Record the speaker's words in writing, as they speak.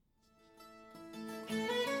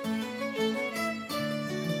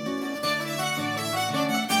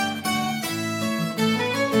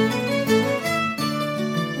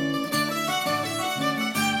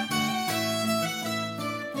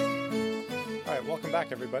right, welcome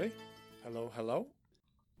back, everybody. Hello.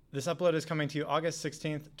 This upload is coming to you August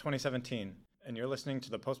 16th, 2017, and you're listening to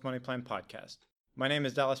the Post Money Plan podcast. My name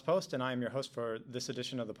is Dallas Post, and I am your host for this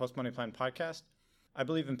edition of the Post Money Plan podcast. I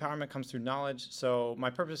believe empowerment comes through knowledge, so my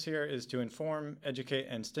purpose here is to inform, educate,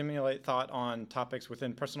 and stimulate thought on topics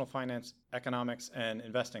within personal finance, economics, and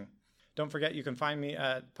investing. Don't forget, you can find me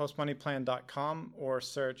at postmoneyplan.com or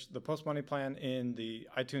search the Post Money Plan in the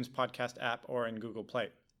iTunes podcast app or in Google Play.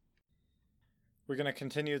 We're going to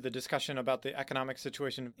continue the discussion about the economic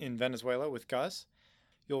situation in Venezuela with Gus.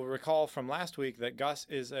 You'll recall from last week that Gus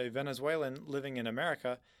is a Venezuelan living in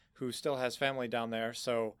America who still has family down there,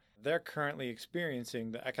 so they're currently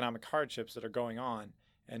experiencing the economic hardships that are going on,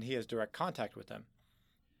 and he has direct contact with them.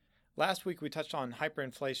 Last week we touched on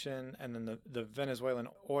hyperinflation and then the Venezuelan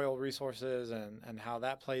oil resources and how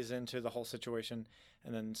that plays into the whole situation,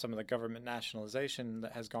 and then some of the government nationalization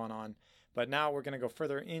that has gone on. But now we're going to go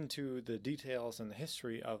further into the details and the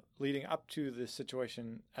history of leading up to the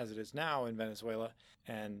situation as it is now in Venezuela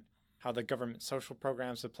and how the government social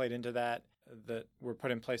programs have played into that were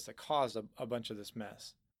put in place that caused a bunch of this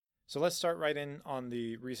mess. So let's start right in on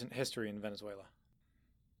the recent history in Venezuela.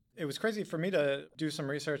 It was crazy for me to do some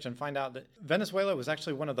research and find out that Venezuela was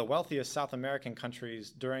actually one of the wealthiest South American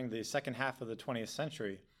countries during the second half of the 20th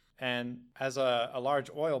century. And as a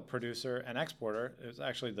large oil producer and exporter, it was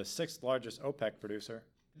actually the sixth largest OPEC producer.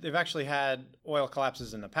 They've actually had oil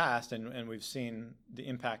collapses in the past, and we've seen the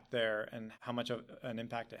impact there and how much of an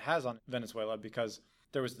impact it has on Venezuela, because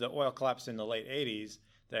there was the oil collapse in the late 80s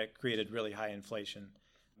that created really high inflation.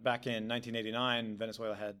 Back in 1989,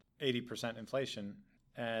 Venezuela had 80% inflation,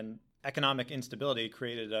 and economic instability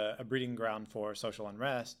created a breeding ground for social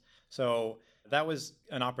unrest. So that was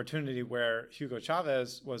an opportunity where Hugo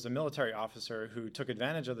Chavez was a military officer who took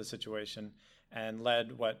advantage of the situation and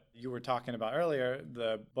led what you were talking about earlier,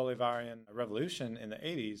 the Bolivarian Revolution in the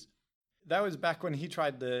 80s. That was back when he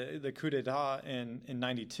tried the coup d'etat in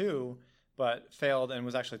 92, but failed and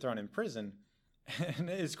was actually thrown in prison. And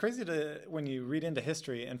it's crazy when you read into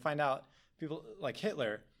history and find out people like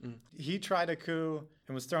Hitler, he tried a coup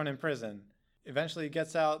and was thrown in prison. Eventually he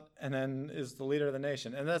gets out and then is the leader of the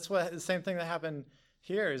nation. And that's the same thing that happened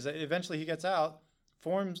here, is that eventually he gets out,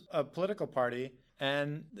 forms a political party,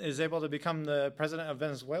 and is able to become the president of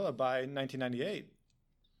Venezuela by 1998.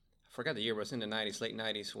 I forgot the year, it was in the 90s, late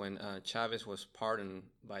 90s, when Chavez was pardoned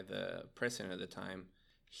by the president at the time.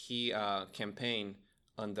 He campaigned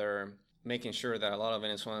under making sure that a lot of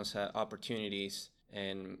Venezuelans had opportunities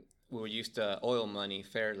and we would use the oil money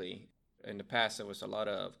fairly. In the past, there was a lot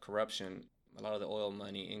of corruption. A lot of the oil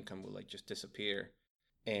money income would just disappear.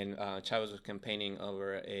 And Chavez was campaigning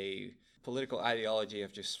over a political ideology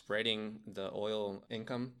of just spreading the oil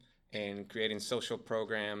income and creating social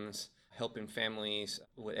programs, helping families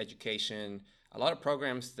with education. A lot of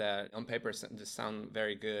programs that on paper sound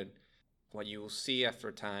very good. What you will see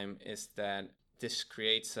after time is that this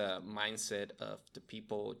creates a mindset of the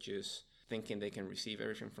people just thinking they can receive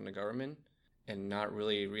everything from the government and not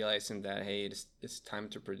really realizing that, hey, it's time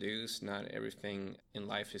to produce. Not everything in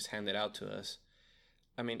life is handed out to us.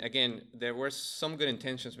 I mean, again, there were some good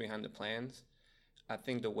intentions behind the plans. I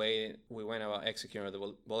think the way we went about executing, or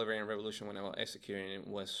the Bolivarian Revolution went about executing it,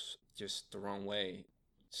 was just the wrong way.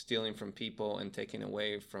 Stealing from people and taking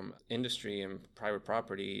away from industry and private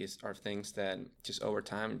property are things that just over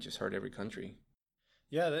time just hurt every country.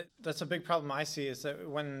 Yeah, that's a big problem I see, is that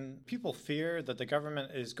when people fear that the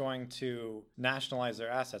government is going to nationalize their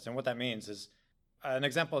assets, and what that means is, an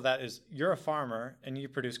example of that is you're a farmer and you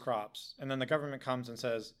produce crops, and then the government comes and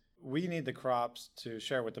says, we need the crops to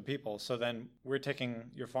share with the people, so then we're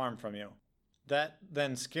taking your farm from you. That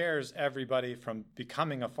then scares everybody from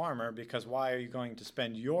becoming a farmer, because why are you going to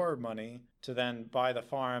spend your money to then buy the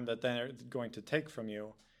farm that they're going to take from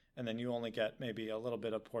you, and then you only get maybe a little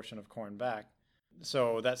bit of portion of corn back?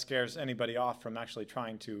 So that scares anybody off from actually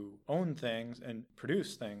trying to own things and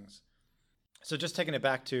produce things. So just taking it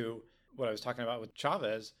back to what I was talking about with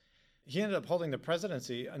Chavez, he ended up holding the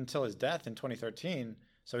presidency until his death in 2013.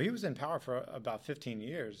 So he was in power for about 15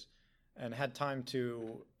 years and had time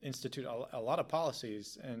to institute a lot of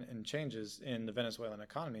policies and changes in the Venezuelan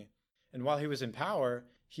economy. And while he was in power,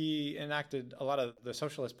 he enacted a lot of the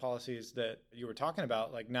socialist policies that you were talking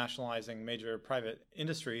about, like nationalizing major private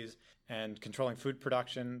industries and controlling food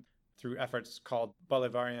production through efforts called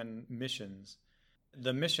Bolivarian missions.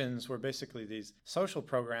 The missions were basically these social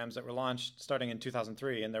programs that were launched starting in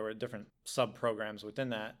 2003, and there were different sub-programs within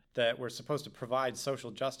that were supposed to provide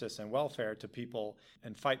social justice and welfare to people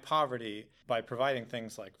and fight poverty by providing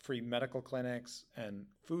things like free medical clinics and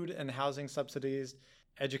food and housing subsidies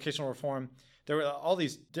educational reform. There were all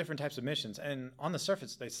these different types of missions, and on the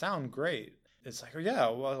surface, they sound great. It's like, oh, yeah,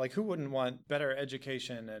 well, like who wouldn't want better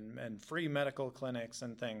education and free medical clinics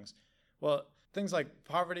and things? Well, things like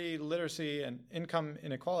poverty, literacy, and income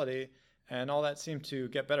inequality and all that seem to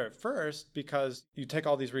get better at first because you take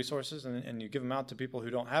all these resources and you give them out to people who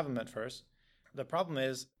don't have them at first. The problem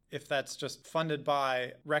is if that's just funded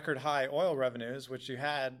by record high oil revenues, which you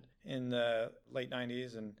had in the late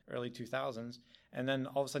 90s and early 2000s, and then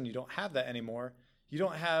all of a sudden you don't have that anymore, you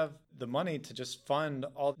don't have the money to just fund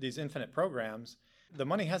all these infinite programs. The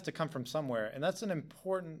money has to come from somewhere, and that's an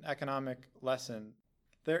important economic lesson.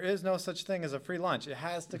 There is no such thing as a free lunch. It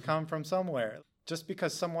has to come from somewhere. Just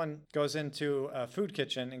because someone goes into a food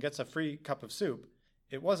kitchen and gets a free cup of soup,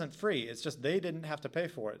 it wasn't free. It's just they didn't have to pay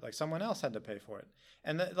for it. Like someone else had to pay for it.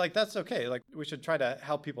 And that's okay. Like we should try to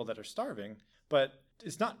help people that are starving, but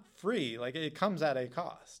it's not free. Like it comes at a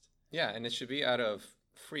cost. Yeah, and it should be out of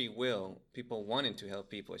free will, people wanting to help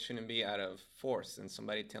people. It shouldn't be out of force and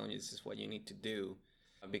somebody telling you this is what you need to do,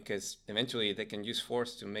 because eventually they can use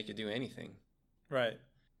force to make you do anything. Right.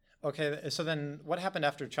 Okay, so then what happened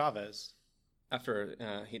after Chavez?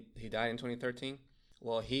 After he died in 2013?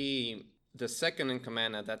 Well, the second in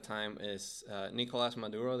command at that time is Nicolas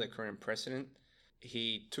Maduro, the current president.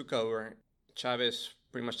 He took over. Chavez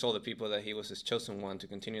pretty much told the people that he was his chosen one to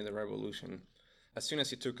continue the revolution. As soon as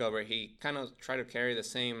he took over, he kind of tried to carry the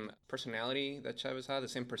same personality that Chavez had, the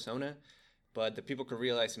same persona, but the people could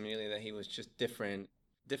realize immediately that he was just different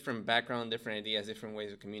background, different ideas, different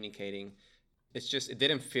ways of communicating. It's just, it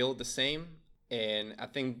didn't feel the same. And I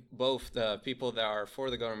think both the people that are for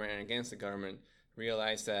the government and against the government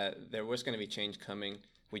realized that there was going to be change coming.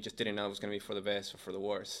 We just didn't know it was going to be for the best or for the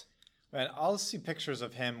worse. Right, I'll see pictures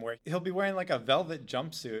of him where he'll be wearing like a velvet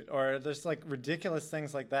jumpsuit, or there's like ridiculous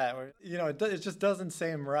things like that, where it just doesn't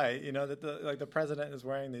seem right, that the president is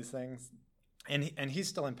wearing these things, and he's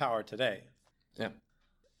still in power today. Yeah.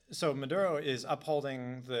 So Maduro is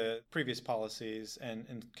upholding the previous policies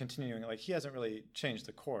and continuing, like he hasn't really changed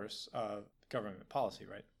the course of government policy,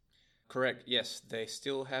 right? Correct. Yes, they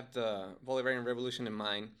still have the Bolivarian Revolution in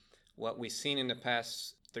mind. What we've seen in the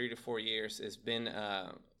past 3 to 4 years has been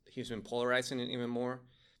he's been polarizing it even more.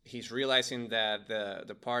 He's realizing that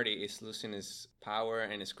the party is losing its power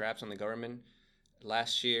and its grasp on the government.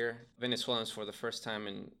 Last year, Venezuelans, for the first time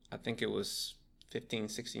in, I think it was 15,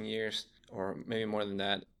 16 years, or maybe more than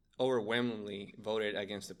that, overwhelmingly voted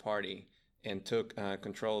against the party and took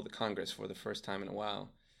control of the Congress for the first time in a while.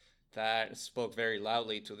 That spoke very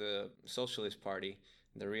loudly to the Socialist Party.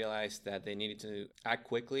 They realized that they needed to act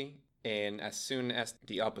quickly. And as soon as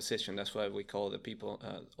the opposition, that's what we call the people,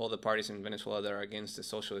 all the parties in Venezuela that are against the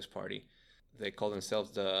Socialist Party, they call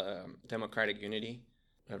themselves the Democratic Unity.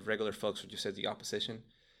 Regular folks would just say the opposition.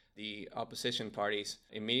 The opposition parties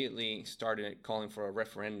immediately started calling for a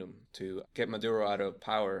referendum to get Maduro out of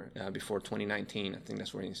power before 2019. I think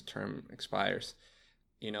that's when his term expires.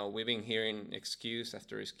 We've been hearing excuse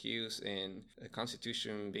after excuse and the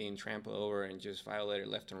Constitution being trampled over and just violated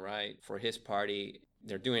left and right. For his party,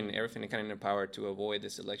 they're doing everything they can in their power to avoid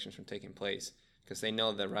this elections from taking place because they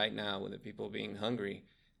know that right now, with the people being hungry,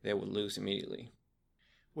 they would lose immediately.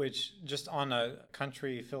 Which, just on a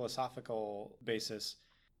country philosophical basis,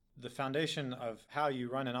 the foundation of how you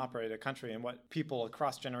run and operate a country and what people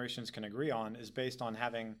across generations can agree on is based on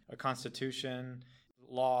having a constitution,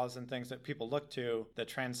 laws and things that people look to that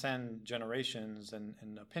transcend generations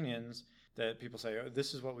and opinions, that people say, oh,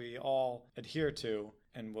 this is what we all adhere to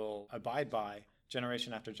and will abide by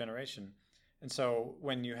generation after generation. And so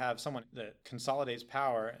when you have someone that consolidates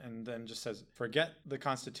power and then just says, forget the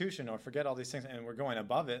Constitution or forget all these things and we're going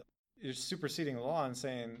above it, you're superseding the law and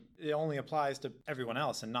saying it only applies to everyone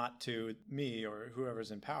else and not to me or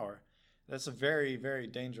whoever's in power. That's a very, very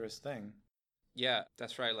dangerous thing. Yeah,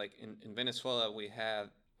 that's right. Like in Venezuela, we have,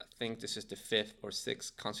 I think this is the 5th or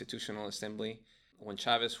 6th Constitutional Assembly. When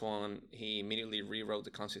Chavez won, he immediately rewrote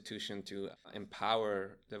the Constitution to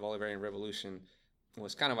empower the Bolivarian Revolution.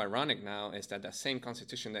 What's kind of ironic now is that same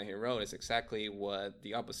Constitution that he wrote is exactly what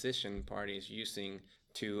the opposition party is using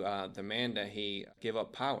to demand that he give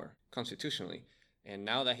up power constitutionally. And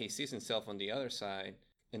now that he sees himself on the other side,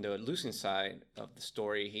 in the losing side of the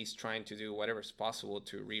story, he's trying to do whatever's possible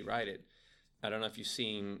to rewrite it. I don't know if you've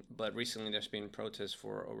seen, but recently there's been protests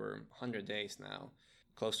for over 100 days now.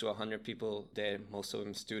 Close to 100 people dead, most of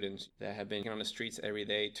them students, that have been on the streets every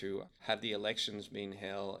day to have the elections being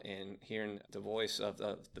held and hearing the voice of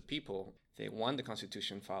the people. They want the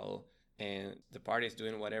Constitution followed, and the party is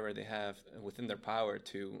doing whatever they have within their power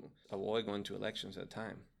to avoid going to elections at the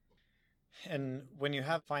time. And when you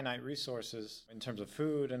have finite resources in terms of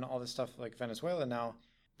food and all this stuff like Venezuela now,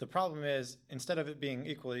 the problem is instead of it being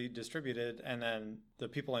equally distributed and then the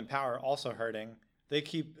people in power also hurting, they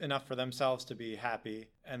keep enough for themselves to be happy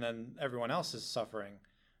and then everyone else is suffering.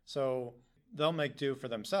 So they'll make do for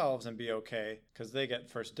themselves and be okay because they get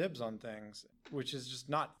first dibs on things, which is just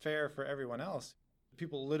not fair for everyone else.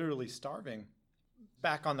 People literally starving.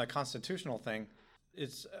 Back on the constitutional thing,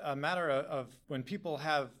 it's a matter of when people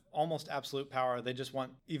have almost absolute power, they just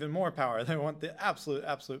want even more power. They want the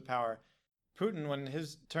absolute power. Putin, when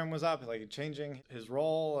his term was up, like changing his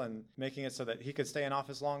role and making it so that he could stay in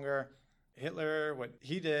office longer. Hitler, what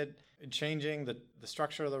he did, changing the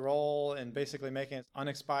structure of the role and basically making it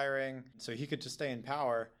unexpiring so he could just stay in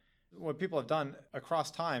power. What people have done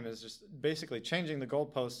across time is just basically changing the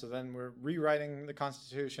goalposts. So then we're rewriting the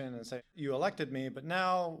Constitution and say, you elected me, but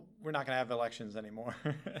now we're not going to have elections anymore.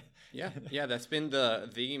 Yeah, that's been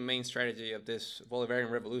the main strategy of this Bolivarian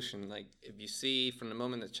revolution. Like, if you see from the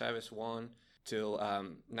moment that Chavez won till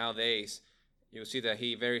nowadays, you'll see that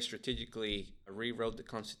he very strategically rewrote the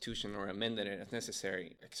Constitution or amended it as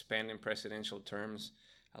necessary, expanding presidential terms,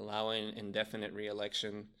 allowing indefinite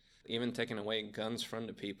re-election, even taking away guns from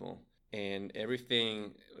the people. And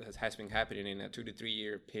everything has been happening in a 2 to 3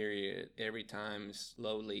 year period, every time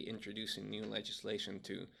slowly introducing new legislation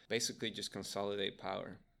to basically just consolidate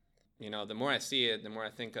power. You know, the more I see it, the more I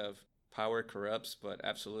think of power corrupts, but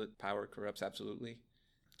absolute power corrupts absolutely.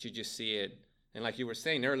 You just see it. And like you were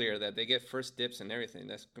saying earlier, that they get first dips and everything.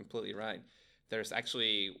 That's completely right. There's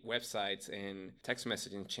actually websites and text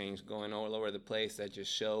messaging chains going all over the place that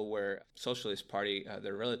just show where Socialist Party,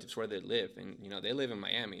 their relatives, where they live. And, you know, they live in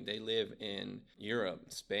Miami. They live in Europe,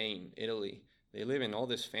 Spain, Italy. They live in all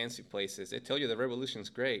these fancy places. They tell you the revolution's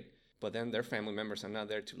great, but then their family members are not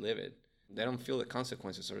there to live it. They don't feel the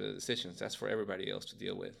consequences or the decisions. That's for everybody else to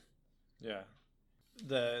deal with. Yeah.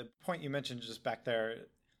 The point you mentioned just back there,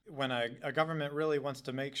 when a government really wants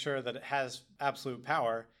to make sure that it has absolute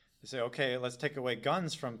power, they say, okay, let's take away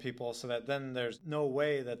guns from people so that then there's no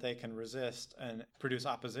way that they can resist and produce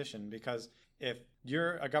opposition. Because if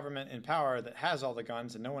you're a government in power that has all the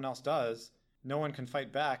guns and no one else does, no one can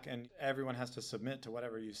fight back and everyone has to submit to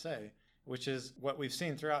whatever you say, which is what we've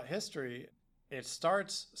seen throughout history. It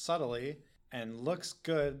starts subtly and looks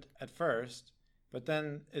good at first, but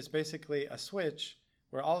then it's basically a switch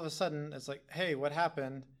where all of a sudden it's like, hey, what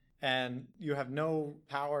happened? And you have no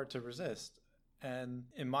power to resist. And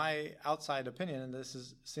in my outside opinion,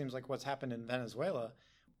 seems like what's happened in Venezuela.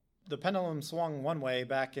 The pendulum swung one way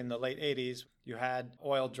back in the late 80s. You had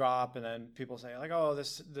oil drop, and then people say, like, oh,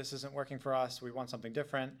 this isn't working for us. We want something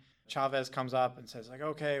different. Chavez comes up and says, like,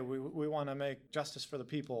 okay, we want to make justice for the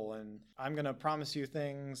people, and I'm going to promise you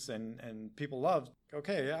things. And people love,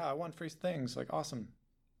 okay, yeah, I want free things. Like, awesome.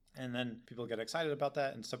 And then people get excited about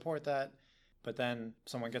that and support that. But then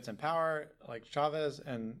someone gets in power, like Chavez,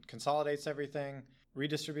 and consolidates everything,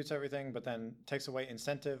 redistributes everything, but then takes away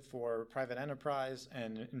incentive for private enterprise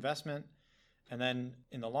and investment. And then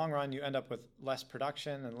in the long run, you end up with less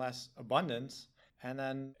production and less abundance. And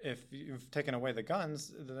then if you've taken away the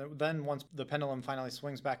guns, then once the pendulum finally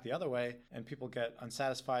swings back the other way and people get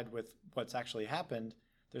unsatisfied with what's actually happened,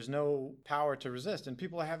 there's no power to resist. And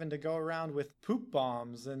people are having to go around with poop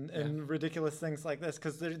bombs and ridiculous things like this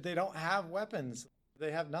because they don't have weapons.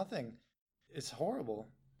 They have nothing. It's horrible.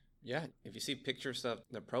 Yeah, if you see pictures of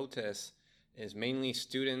the protests, it's mainly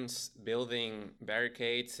students building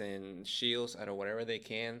barricades and shields out of whatever they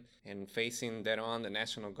can and facing dead on the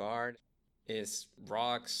National Guard. It's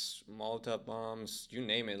rocks, Molotov bombs, you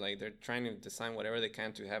name it. Like, they're trying to design whatever they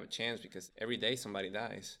can to have a chance because every day somebody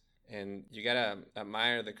dies. And you gotta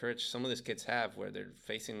admire the courage some of these kids have where they're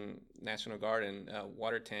facing National Guard and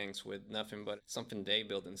water tanks with nothing but something they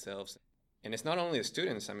build themselves. And it's not only the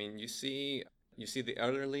students. I mean, you see the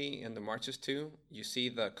elderly in the marches too. You see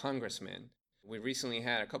the congressmen. We recently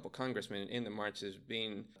had a couple congressmen in the marches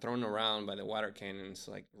being thrown around by the water cannons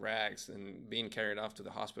like rags and being carried off to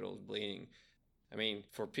the hospitals bleeding. I mean,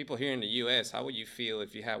 for people here in the U.S., how would you feel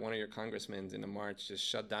if you had one of your congressmen in the march just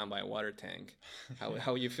shut down by a water tank?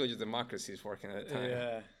 How would you feel your democracy is working at the time?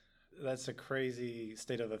 Yeah, that's a crazy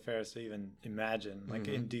state of affairs to even imagine. Like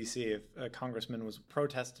in D.C., if a congressman was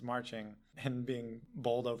protest marching and being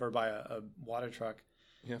bowled over by a water truck,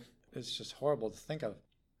 it's just horrible to think of.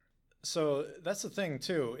 So that's the thing,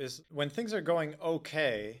 too, is when things are going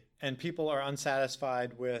okay and people are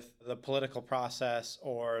unsatisfied with the political process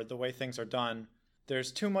or the way things are done,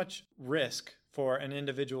 there's too much risk for an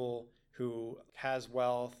individual who has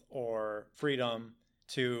wealth or freedom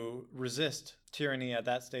to resist tyranny at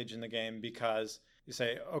that stage in the game because You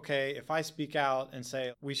say, okay, if I speak out and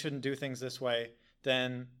say we shouldn't do things this way,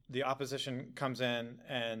 then the opposition comes in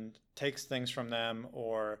and takes things from them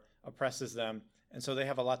or oppresses them. And so they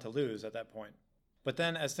have a lot to lose at that point. But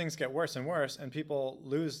then as things get worse and worse and people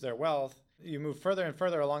lose their wealth, you move further and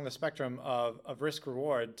further along the spectrum of risk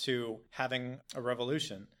reward to having a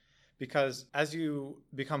revolution. Because as you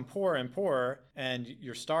become poorer and poorer and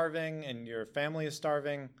you're starving and your family is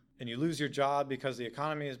starving and you lose your job because the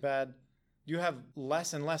economy is bad, you have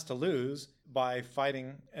less and less to lose by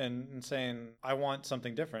fighting and saying, I want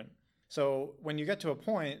something different. So when you get to a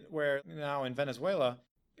point where now in Venezuela,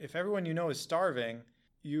 if everyone you know is starving,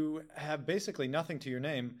 you have basically nothing to your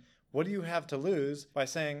name. What do you have to lose by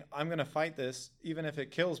saying, I'm going to fight this even if it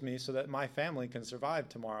kills me so that my family can survive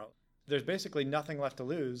tomorrow? There's basically nothing left to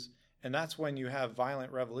lose. And that's when you have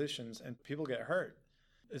violent revolutions and people get hurt.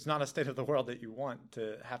 It's not a state of the world that you want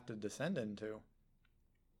to have to descend into.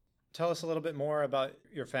 Tell us a little bit more about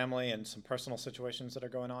your family and some personal situations that are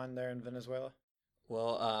going on there in Venezuela.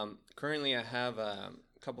 Well, currently I have a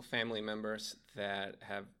couple family members that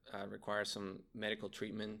have required some medical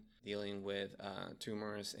treatment dealing with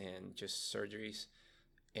tumors and just surgeries.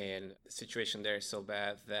 And the situation there is so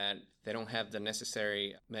bad that they don't have the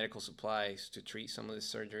necessary medical supplies to treat some of the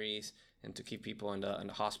surgeries and to keep people in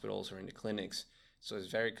the hospitals or in the clinics. So it's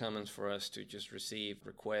very common for us to just receive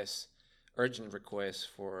urgent requests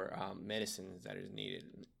for medicines that is needed.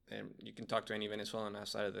 And you can talk to any Venezuelan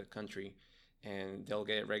outside of the country, and they'll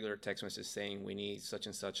get regular text messages saying, we need such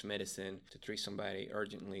and such medicine to treat somebody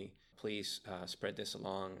urgently. Please spread this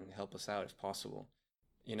along and help us out if possible.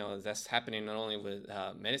 That's happening not only with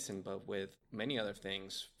medicine, but with many other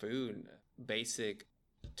things, food, basic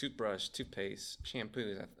toothbrush, toothpaste,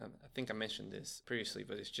 shampoos. I think I mentioned this previously,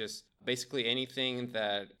 but it's just basically anything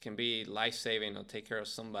that can be life-saving or take care of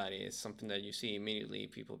somebody is something that you see immediately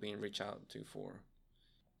people being reached out to for.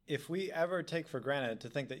 If we ever take for granted to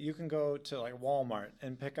think that you can go to like Walmart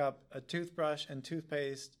and pick up a toothbrush and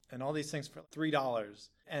toothpaste and all these things for $3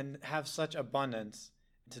 and have such abundance,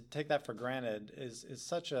 to take that for granted is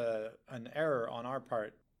such an error on our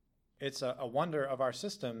part. It's a wonder of our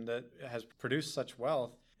system that has produced such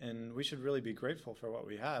wealth, and we should really be grateful for what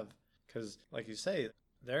we have. Because, like you say,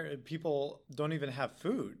 people don't even have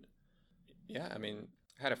food. Yeah, I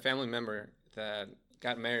had a family member that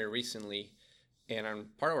got married recently, and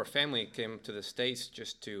part of our family came to the States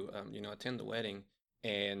just to, attend the wedding.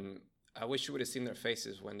 And I wish you would have seen their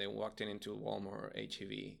faces when they walked into Walmart or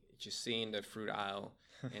H-E-B, just seeing the fruit aisle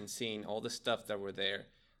and seeing all the stuff that were there.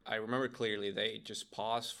 I remember clearly they just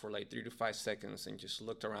paused for like 3 to 5 seconds and just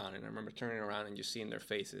looked around. And I remember turning around and just seeing their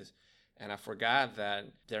faces. And I forgot that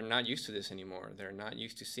they're not used to this anymore. They're not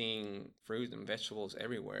used to seeing fruit and vegetables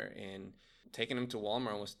everywhere. And taking them to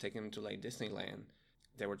Walmart was taking them to like Disneyland.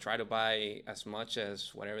 They would try to buy as much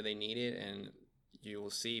as whatever they needed. And you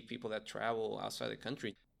will see people that travel outside the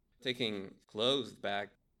country taking clothes back,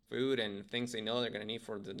 food and things they know they're going to need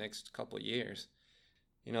for the next couple of years.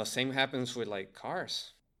 Same happens with like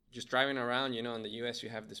cars. Just driving around, in the US, you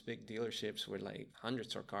have these big dealerships with like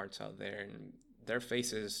hundreds of cars out there, and their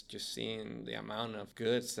faces just seeing the amount of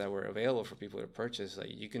goods that were available for people to purchase,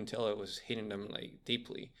 like you can tell it was hitting them like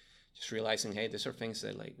deeply. Just realizing, hey, these are things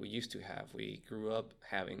that like we used to have, we grew up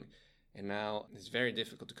having, and now it's very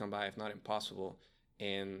difficult to come by, if not impossible.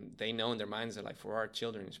 And they know in their minds that like for our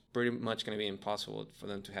children, it's pretty much going to be impossible for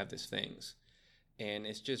them to have these things. And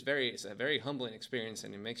it's a very humbling experience,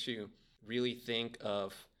 and it makes you really think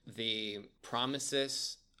of the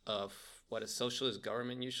promises of what a socialist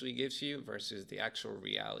government usually gives you versus the actual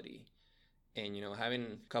reality. And, having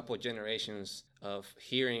a couple of generations of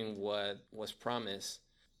hearing what was promised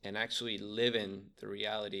and actually living the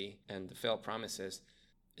reality and the failed promises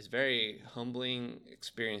is very humbling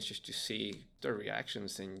experience just to see their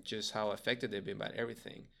reactions and just how affected they've been by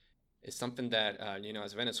everything. It's something that,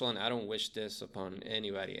 as a Venezuelan, I don't wish this upon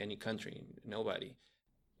anybody, any country, nobody.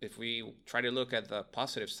 If we try to look at the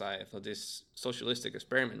positive side of this socialistic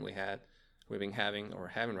experiment we've been having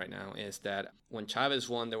right now, is that when Chavez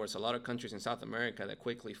won, there was a lot of countries in South America that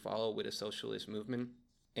quickly followed with a socialist movement.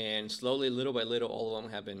 And slowly, little by little, all of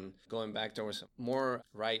them have been going back towards a more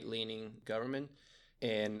right-leaning government.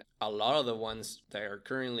 And a lot of the ones that are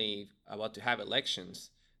currently about to have elections,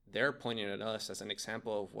 they're pointing at us as an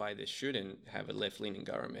example of why they shouldn't have a left-leaning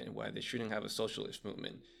government, why they shouldn't have a socialist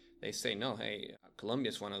movement. They say, no, hey, Colombia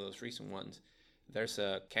is one of those recent ones. There's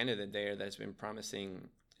a candidate there that's been promising,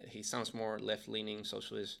 he sounds more left-leaning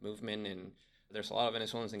socialist movement, and there's a lot of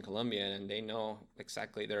Venezuelans in Colombia, and they know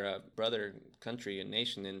exactly, they're a brother country, a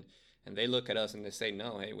nation, and they look at us and they say,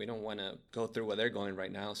 no, hey, we don't want to go through what they're going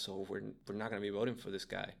right now, so we're not going to be voting for this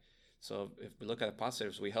guy. So if we look at the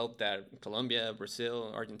positives, we hope that Colombia,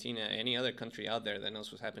 Brazil, Argentina, any other country out there that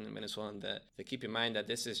knows what's happening in Venezuela, and that they keep in mind that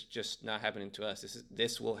this is just not happening to us.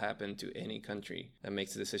 This will happen to any country that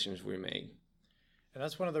makes the decisions we made. And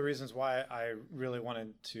that's one of the reasons why I really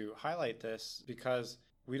wanted to highlight this, because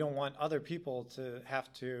we don't want other people to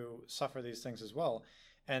have to suffer these things as well.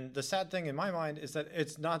 And the sad thing in my mind is that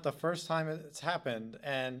it's not the first time it's happened.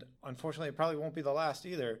 And unfortunately, it probably won't be the last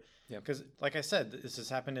either. Because, like I said, this has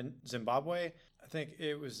happened in Zimbabwe. I think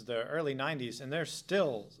it was the early 90s, and they're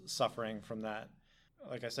still suffering from that.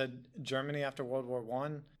 Like I said, Germany after World War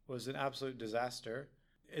I was an absolute disaster.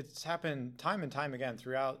 It's happened time and time again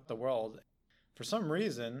throughout the world. For some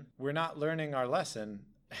reason, we're not learning our lesson.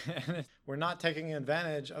 We're not taking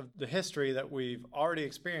advantage of the history that we've already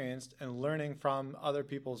experienced and learning from other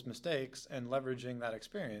people's mistakes and leveraging that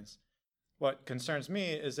experience. What concerns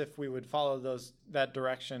me is if we would follow that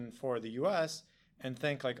direction for the US and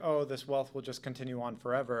think like, oh, this wealth will just continue on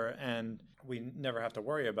forever and we never have to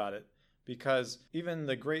worry about it. Because even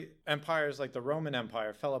the great empires like the Roman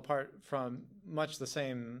Empire fell apart from much the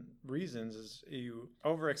same reasons. As you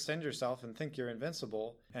overextend yourself and think you're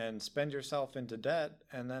invincible and spend yourself into debt,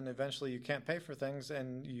 and then eventually you can't pay for things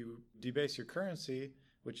and you debase your currency,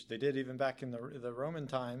 which they did even back in the Roman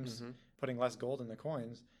times, putting less gold in the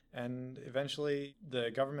coins. And eventually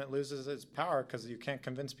the government loses its power because you can't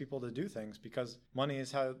convince people to do things, because money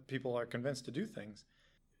is how people are convinced to do things.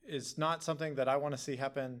 It's not something that I want to see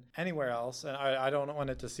happen anywhere else. And I don't want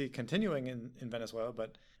it to see continuing in Venezuela,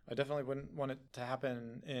 but I definitely wouldn't want it to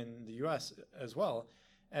happen in the US as well.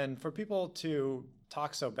 And for people to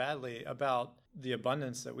talk so badly about the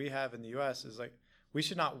abundance that we have in the US is like, we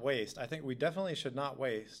should not waste. I think we definitely should not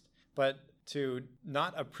waste, but to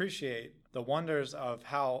not appreciate the wonders of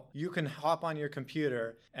how you can hop on your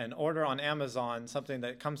computer and order on Amazon something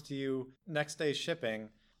that comes to you next day shipping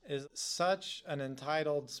is such an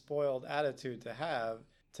entitled, spoiled attitude to have,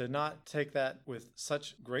 to not take that with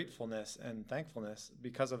such gratefulness and thankfulness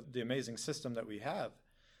because of the amazing system that we have.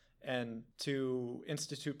 And to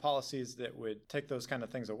institute policies that would take those kind of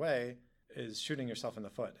things away is shooting yourself in the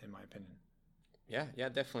foot, in my opinion. Yeah,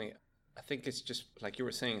 definitely. I think it's just, like you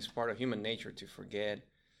were saying, it's part of human nature to forget.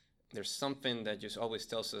 There's something that just always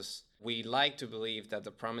tells us, we like to believe that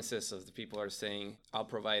the promises of the people are saying, I'll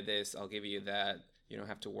provide this, I'll give you that. You don't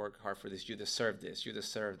have to work hard for this. You deserve this. You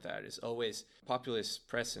deserve that. It's always populist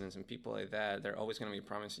presidents and people like that. They're always going to be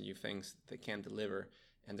promising you things they can't deliver.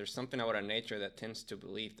 And there's something about our nature that tends to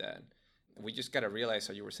believe that. We just got to realize,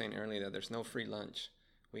 how you were saying earlier, that there's no free lunch.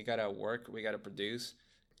 We got to work. We got to produce.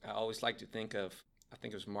 I always like to think of, I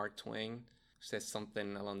think it was Mark Twain, who said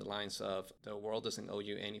something along the lines of, the world doesn't owe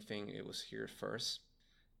you anything. It was here first.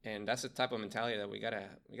 And that's the type of mentality that we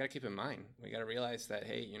gotta keep in mind. We gotta realize that,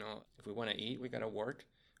 hey, if we want to eat, we gotta work,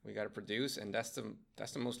 we gotta produce, and that's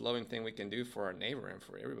the most loving thing we can do for our neighbor and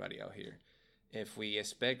for everybody out here. If we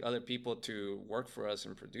expect other people to work for us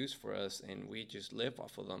and produce for us, and we just live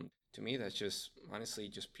off of them, to me, that's just honestly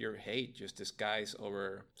just pure hate, just disguised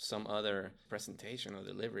over some other presentation or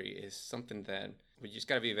delivery. Is something that we just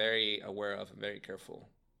gotta be very aware of and very careful.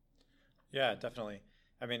 Yeah, definitely.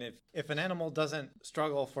 I mean, if an animal doesn't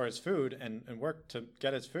struggle for its food and work to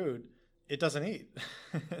get its food, it doesn't eat.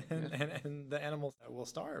 and the animals will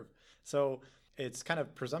starve. So it's kind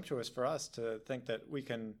of presumptuous for us to think that we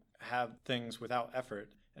can have things without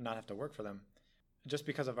effort and not have to work for them. Just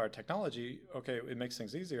because of our technology, okay, it makes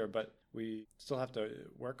things easier, but we still have to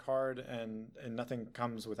work hard, and nothing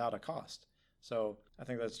comes without a cost. So I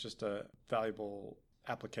think that's just a valuable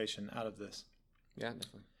application out of this. Yeah,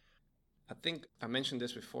 definitely. I think I mentioned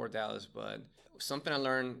this before, Dallas, but something I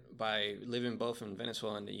learned by living both in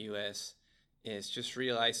Venezuela and the U.S. is just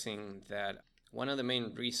realizing that one of the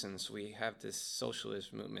main reasons we have this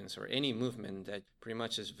socialist movements, or any movement that pretty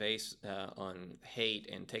much is based on hate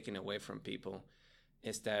and taking away from people,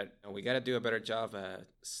 is that we got to do a better job at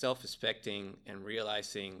self-respecting and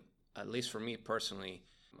realizing, at least for me personally,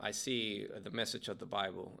 I see the message of the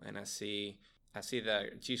Bible, and I see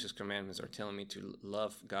that Jesus' commandments are telling me to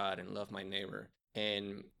love God and love my neighbor.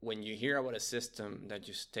 And when you hear about a system that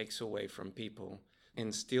just takes away from people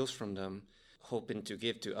and steals from them, hoping to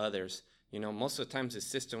give to others, most of the times the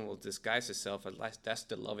system will disguise itself as that's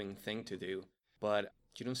the loving thing to do. But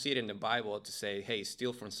you don't see it in the Bible to say, hey,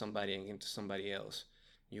 steal from somebody and give to somebody else.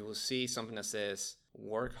 You will see something that says,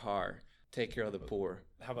 work hard, take care of the poor.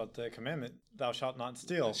 How about the commandment, thou shalt not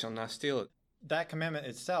steal? Thou shalt not steal. That commandment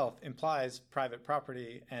itself implies private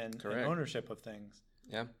property and ownership of things.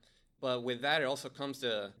 Yeah. But with that, it also comes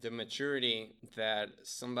the maturity that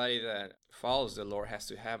somebody that follows the Lord has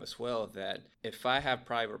to have as well. That if I have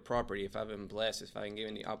private property, if I've been blessed, if I've been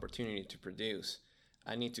given the opportunity to produce,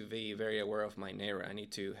 I need to be very aware of my neighbor. I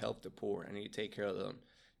need to help the poor. I need to take care of them.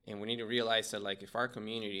 And we need to realize that, like, if our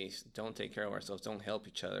communities don't take care of ourselves, don't help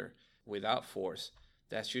each other without force,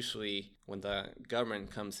 that's usually when the government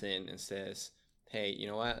comes in and says, hey, you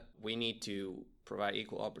know what? We need to provide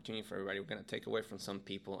equal opportunity for everybody. We're going to take away from some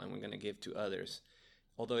people and we're going to give to others.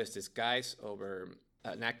 Although it's disguised over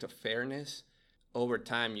an act of fairness, over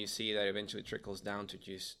time you see that eventually trickles down to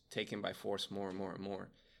just taking by force more and more and more.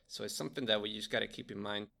 So it's something that we just got to keep in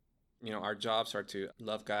mind. You know, our jobs are to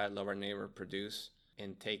love God, love our neighbor, produce,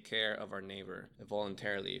 and take care of our neighbor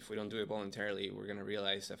voluntarily. If we don't do it voluntarily, we're going to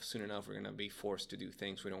realize that soon enough we're going to be forced to do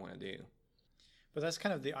things we don't want to do. But that's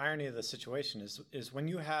kind of the irony of the situation is when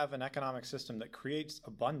you have an economic system that creates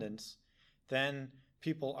abundance, then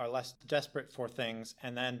people are less desperate for things.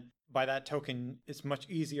 And then by that token, it's much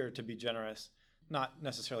easier to be generous, not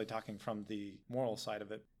necessarily talking from the moral side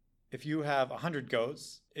of it. If you have 100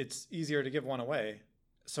 goats, it's easier to give one away.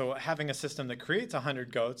 So having a system that creates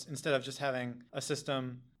 100 goats instead of just having a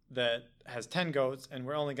system that has 10 goats and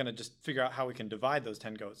we're only going to just figure out how we can divide those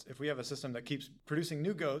 10 goats. If we have a system that keeps producing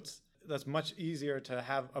new goats, that's much easier to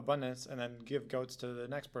have abundance and then give goats to the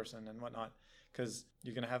next person and whatnot, because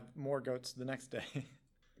you're going to have more goats the next day.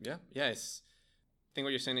 Yeah. I think what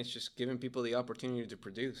you're saying is just giving people the opportunity to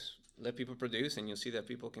produce. Let people produce and you'll see that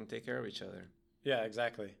people can take care of each other. Yeah,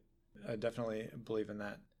 exactly. I definitely believe in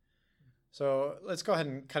that. So let's go ahead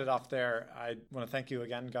and cut it off there. I want to thank you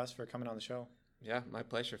again, Gus, for coming on the show. Yeah, my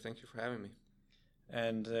pleasure. Thank you for having me.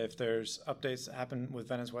 And if there's updates that happen with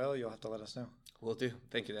Venezuela, you'll have to let us know. Will do.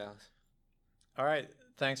 Thank you, Dallas. All right.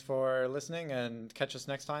 Thanks for listening, and catch us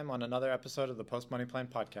next time on another episode of the Post Money Plan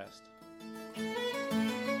podcast.